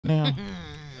Now,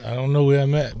 I don't know where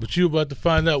I'm at, but you about to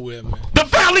find out where I'm at. The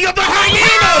Valley of the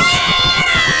Hyenas!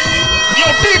 Yo,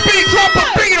 DB, drop a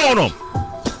beat on them.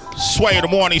 Sway the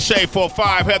Morning Shade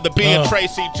 45, had the B and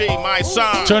Tracy G,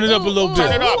 Mysonne. Turn it up a little bit.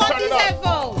 Turn it up, turn it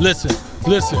up. Listen.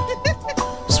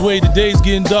 Sway, the day's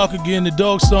getting dark again, the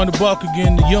dogs starting to bark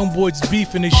again, the young boys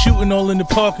beefing, they shooting all in the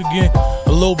park again.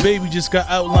 A little baby just got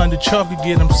outlined the chalk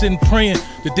again. I'm sitting praying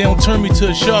that they don't turn me to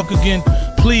a shark again.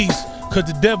 Please, cause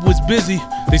the devil is busy.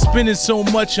 They spending so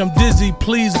much, I'm dizzy.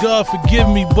 Please, God, forgive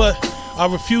me, but I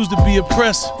refuse to be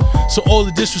oppressed. So all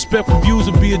the disrespectful views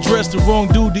will be addressed. The wrong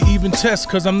dude to even test,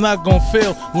 cause I'm not gonna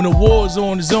fail. When the war is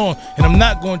on, and I'm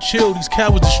not gonna chill. These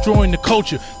cowards destroying the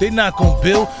culture, they not gonna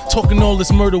build. Talking all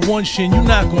this murder one shit, you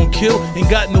not gonna kill. Ain't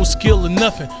got no skill or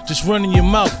nothing, just running your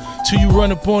mouth. Till you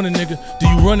run up on a nigga, do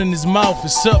you run in his mouth?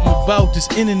 It's something about this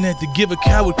internet to give a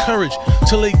coward courage.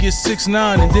 Till they get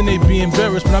 6'9" and then they be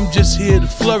embarrassed. But I'm just here to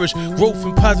flourish, growth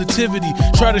and positivity.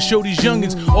 Try to show these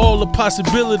youngins all the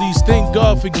possibilities. Thank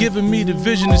God for giving me the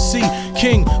vision to see.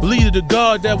 King, leader, the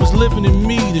God that was living in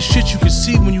me. The shit you can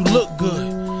see when you look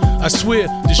good. I swear,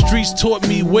 the streets taught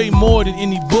me way more than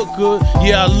any book could.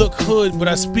 Yeah, I look hood, but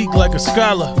I speak like a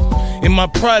scholar. And my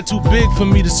pride too big for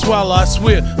me to swallow. I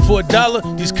swear, for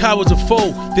 $1, these cowards are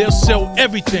fold. They'll sell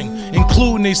everything,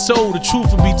 including their soul. The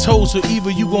truth will be told, so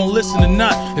either you gon' listen or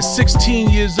not. At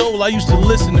 16 years old, I used to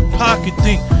listen and pocket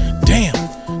think, damn,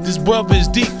 this brother is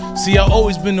deep. See, I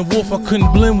always been a wolf, I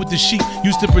couldn't blend with the sheep.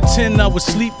 Used to pretend I was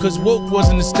asleep, cause woke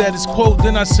wasn't the status quo.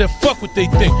 Then I said, fuck what they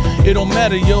think. It don't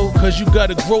matter, yo, cause you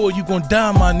gotta grow or you gon'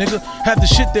 die, my nigga. Half the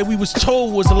shit that we was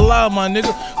told was a lie, my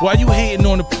nigga. Why you hating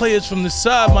on the players from the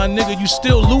side, my nigga? You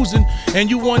still losing, and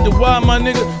you wonder why, my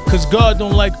nigga? Cause God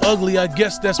don't like ugly, I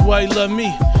guess that's why he love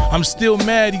me. I'm still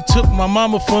mad he took my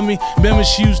mama from me. Remember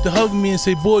she used to hug me and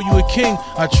say, boy, you a king.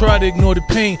 I try to ignore the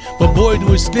pain, but boy, do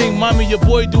his thing. Mommy, your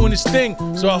boy doing his thing,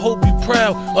 so I hope you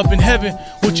proud up in heaven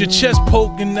with your chest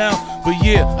poking out. But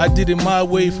yeah, I did it my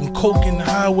way, from coke in the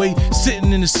highway,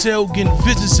 sitting in the cell getting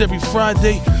visits every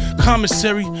Friday.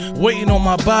 Commissary, waiting on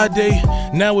my body day.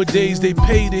 Nowadays they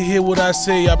pay to hear what I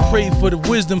say. I pray for the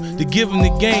wisdom to give them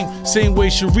the game. Same way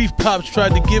Sharif Pops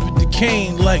tried to give it to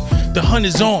Kane. Like, the hunt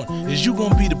is on. Is you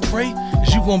gonna be the prey?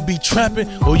 Is you gonna be trapping?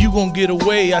 Or you gonna get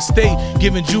away? I stay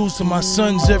giving jewels to my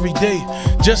sons every day.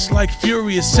 Just like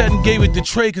Furious said and gave it to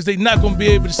Trey, cause they not gonna be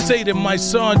able to say that my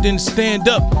son didn't stand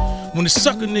up. When the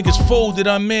sucker niggas folded,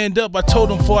 I manned up. I told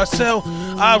them before I sell,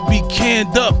 I'll be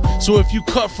canned up. So if you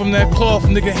cut from that cloth,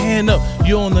 nigga, hand up.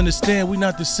 You don't understand, we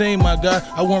not the same, my guy.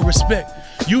 I want respect.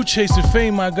 You chasing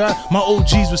fame, my guy. My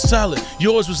OGs was solid.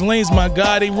 Yours was lanes, my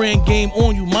guy. They ran game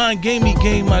on you. Mine gave me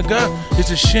game, my guy. It's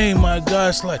a shame, my guy.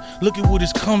 It's like, look at what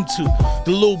it's come to.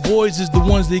 The little boys is the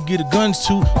ones they get the guns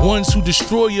to. Ones who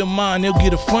destroy your mind, they'll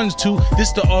get the funds to.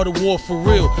 This the art of war for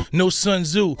real. No Sun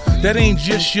Tzu. That ain't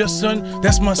just your son,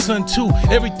 that's my son too.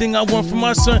 Everything I want for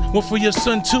my son, want for your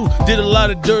son too. Did a lot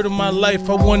of dirt in my life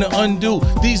I wanna undo.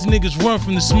 These niggas run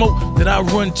from the smoke that I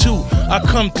run to. I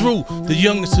come through, the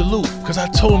youngest salute, cause I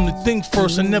told him to think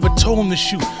first, I never told him to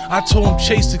shoot. I told him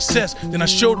chase success, then I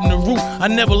showed him the route. I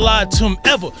never lied to him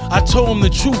ever, I told him the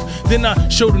truth. Then I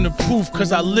showed him the proof,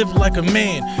 cause I lived like a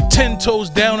man. 10 toes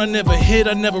down, I never hid,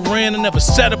 I never ran, I never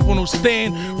sat up on no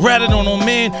stand, ratted on no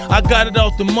man. I got it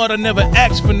out the mud, I never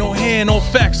asked for no hand. On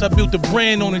facts, I built the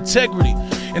brand on integrity.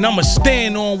 And I'ma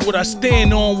stand on what I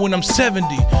stand on when I'm 70.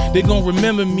 They gon'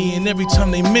 remember me, and every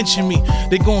time they mention me,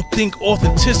 they gon' think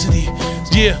authenticity.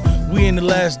 Yeah, we in the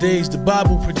last days, the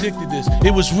Bible predicted this.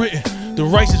 It was written, the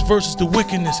righteous versus the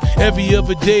wickedness. Every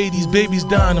other day, these babies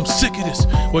dying, I'm sick of this.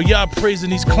 Well, y'all praising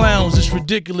these clowns, it's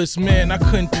ridiculous, man. I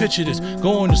couldn't picture this.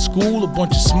 Going to school, a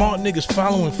bunch of smart niggas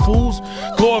following fools.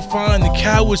 Glorifying the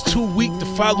cowards too weak to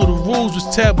follow the rules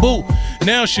was taboo.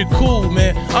 Now shit cool,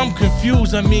 man. I'm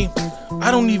confused, I mean, I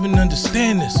don't even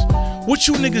understand this. What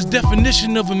you niggas'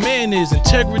 definition of a man is?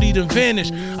 Integrity to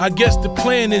vanish. I guess the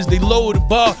plan is they lower the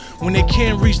bar when they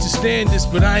can't reach the standards.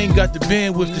 But I ain't got the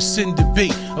bandwidth to sit and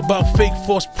debate about fake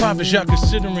false prophets y'all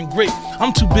considering great.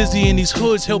 I'm too busy in these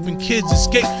hoods helping kids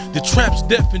escape the traps,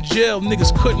 death, and jail.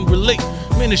 Niggas couldn't relate.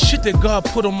 Man, the shit that God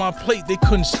put on my plate, they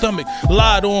couldn't stomach.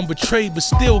 Lied on, betrayed, but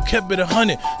still kept it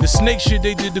 100. The snake shit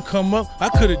they did to come up, I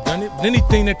could've done it. But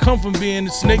anything that come from being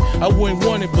a snake, I wouldn't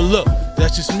want it. But look,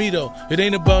 that's just me though. It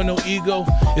ain't about no ego,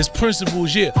 it's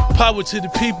principles, yeah. Power to the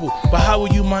people, but how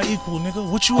are you my equal,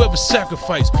 nigga? What you ever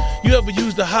sacrifice? You ever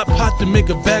used a hot pot to make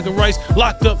a bag of rice?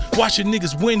 Locked up, watching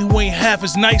niggas win who ain't half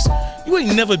as nice? You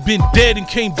ain't never been dead and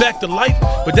came back to life,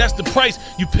 but that's the price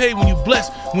you pay when you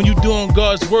blessed. When you doing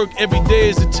God's work every day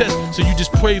is a test, so you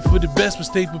just pray for the best, but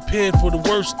stay prepared for the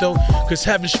worst though. Cause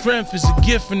having strength is a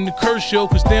gift and a curse, yo.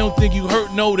 Cause they don't think you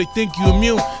hurt, no, they think you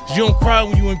immune. Cause you don't cry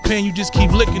when you in pain, you just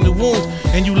keep licking the wounds.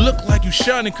 And you look like you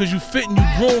shining cause you fit and you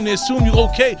grown. They assume you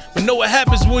okay, but know what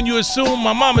happens when you assume.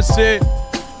 My mama said,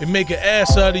 it make an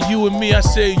ass out of you and me. I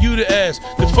said, you the ass.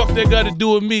 The fuck that got to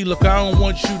do with me? Look, I don't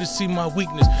want you to see my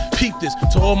weakness. Peep this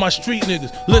to all my street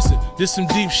niggas. Listen, this some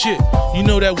deep shit. You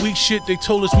know that weak shit they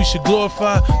told us we should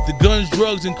glorify? The guns,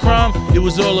 drugs, and crime, it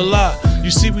was all a lie.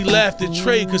 You see, we laughed at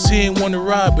Trey cause he ain't want to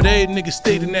ride, but every nigga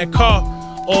stayed in that car.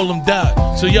 All them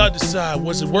died, so y'all decide,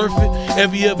 was it worth it?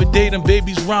 Every other day them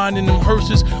babies riding in them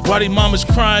hearses, while they mamas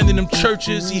crying in them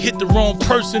churches. He hit the wrong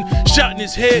person, shot in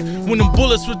his head when them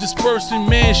bullets was dispersing.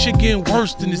 Man, shit getting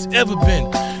worse than it's ever been.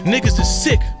 Niggas is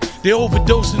sick, they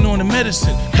overdosing on the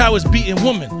medicine. Cowards beating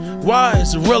women, why?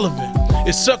 It's irrelevant.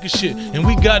 It's sucker shit, and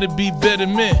we gotta be better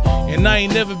men. And I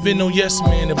ain't never been no yes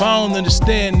man. If I don't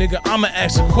understand, nigga, I'ma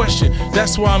ask a question.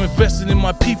 That's why I'm invested in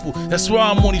my people. That's why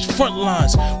I'm on these front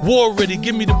lines. War ready,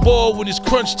 give me the ball when it's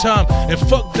crunch time. And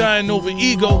fuck dying over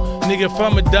ego. Nigga, if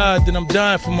I'ma die, then I'm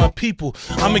dying for my people.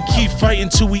 I'ma keep fighting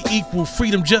till we equal.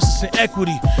 Freedom, justice, and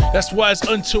equity. That's why it's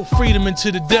until freedom and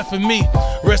to the death of me.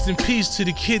 Rest in peace to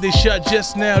the kid they shot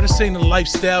just now. This ain't a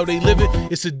lifestyle they live it,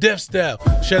 it's a death style.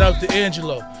 Shout out to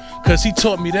Angelo, cause he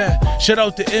taught me that. Shout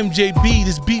out to MJB,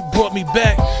 this beat brought me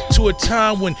back to a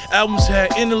time when albums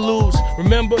had interludes.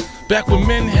 Remember, back when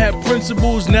men had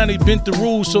principles, now they bent the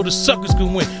rules so the suckers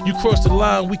can win. You cross the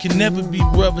line, we can never be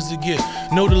brothers again.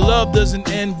 No, the love doesn't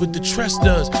end, but the trust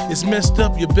does. It's messed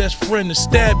up your best friend to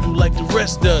stab you like the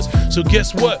rest does. So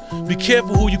guess what? Be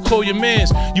careful who you call your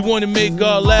mans. You want to make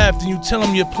God laugh, then you tell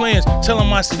him your plans. Tell him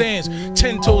my stance,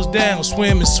 10 toes down,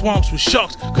 swam in swamps with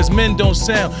sharks. Cause men don't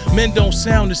sound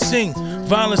to sing.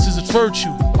 Violence is a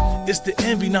virtue. It's the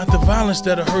envy, not the violence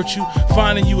that'll hurt you.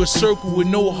 Finding you a circle with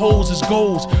no holes is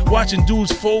goals. Watching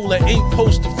dudes fold that ain't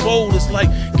supposed to fold. It's like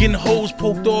getting holes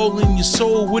poked all in your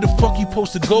soul. Where the fuck you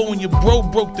supposed to go when your bro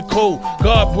broke the code?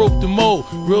 God broke the mold.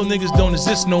 Real niggas don't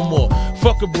exist no more.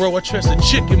 Fuck a bro, I trust a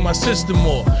chick in my system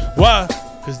more. Why?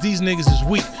 Cause these niggas is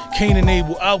weak. Cain and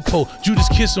Abel outpost, Judas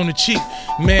kiss on the cheek.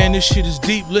 Man, this shit is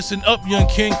deep. Listen up, young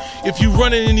king. If you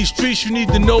running in these streets, you need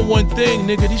to know one thing,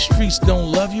 nigga. These streets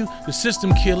don't love you. The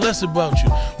system care less about you.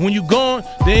 When you gone,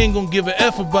 they ain't gonna give a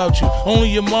F about you. Only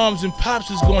your moms and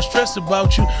pops is gonna stress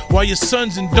about you, while your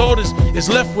sons and daughters is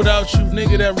left without you.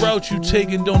 Nigga, that route you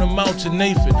taking don't amount to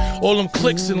Nathan. All them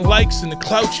clicks and likes and the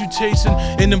clout you chasing,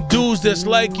 and them dudes that's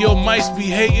like yo mice be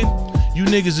hating. You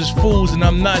niggas is fools and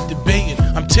I'm not debating.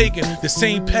 I'm taking the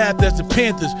same path as the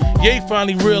Panthers. Ye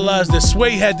finally realized that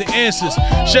Sway had the answers.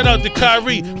 Shout out to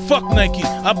Kyrie, fuck Nike.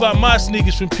 I buy my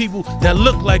sneakers from people that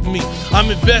look like me. I'm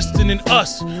investing in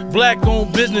us, black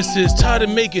owned businesses. Tired of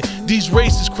making these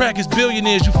racist crackers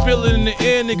billionaires. You feel it in the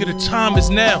air, nigga, the time is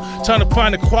now. Time to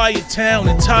find a quiet town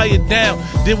and tie it down.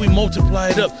 Then we multiply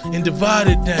it up and divide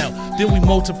it down. Then we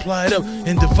multiply it up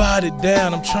and divide it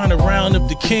down. I'm trying to round up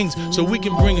the kings so we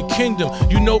can bring a kingdom.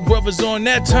 You know brothers on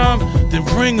that time, then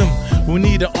bring them. We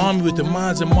need an army with the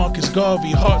minds of Marcus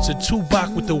Garvey, hearts of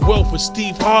Tupac with the wealth of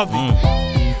Steve Harvey,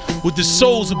 with the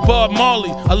souls of Bob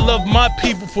Marley. I love my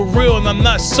people for real and I'm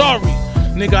not sorry.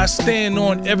 Nigga, I stand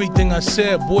on everything I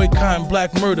said. Boycotting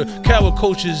black murder, coward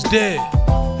culture is dead.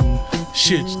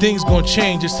 Shit, things gonna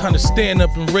change. It's time to stand up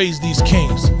and raise these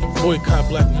kings. Boycott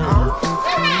black murder.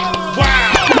 Wow!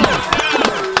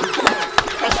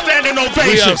 A standing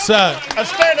ovation. We outside. A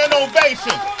standing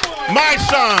ovation. My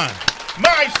son.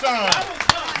 My son.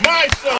 My son.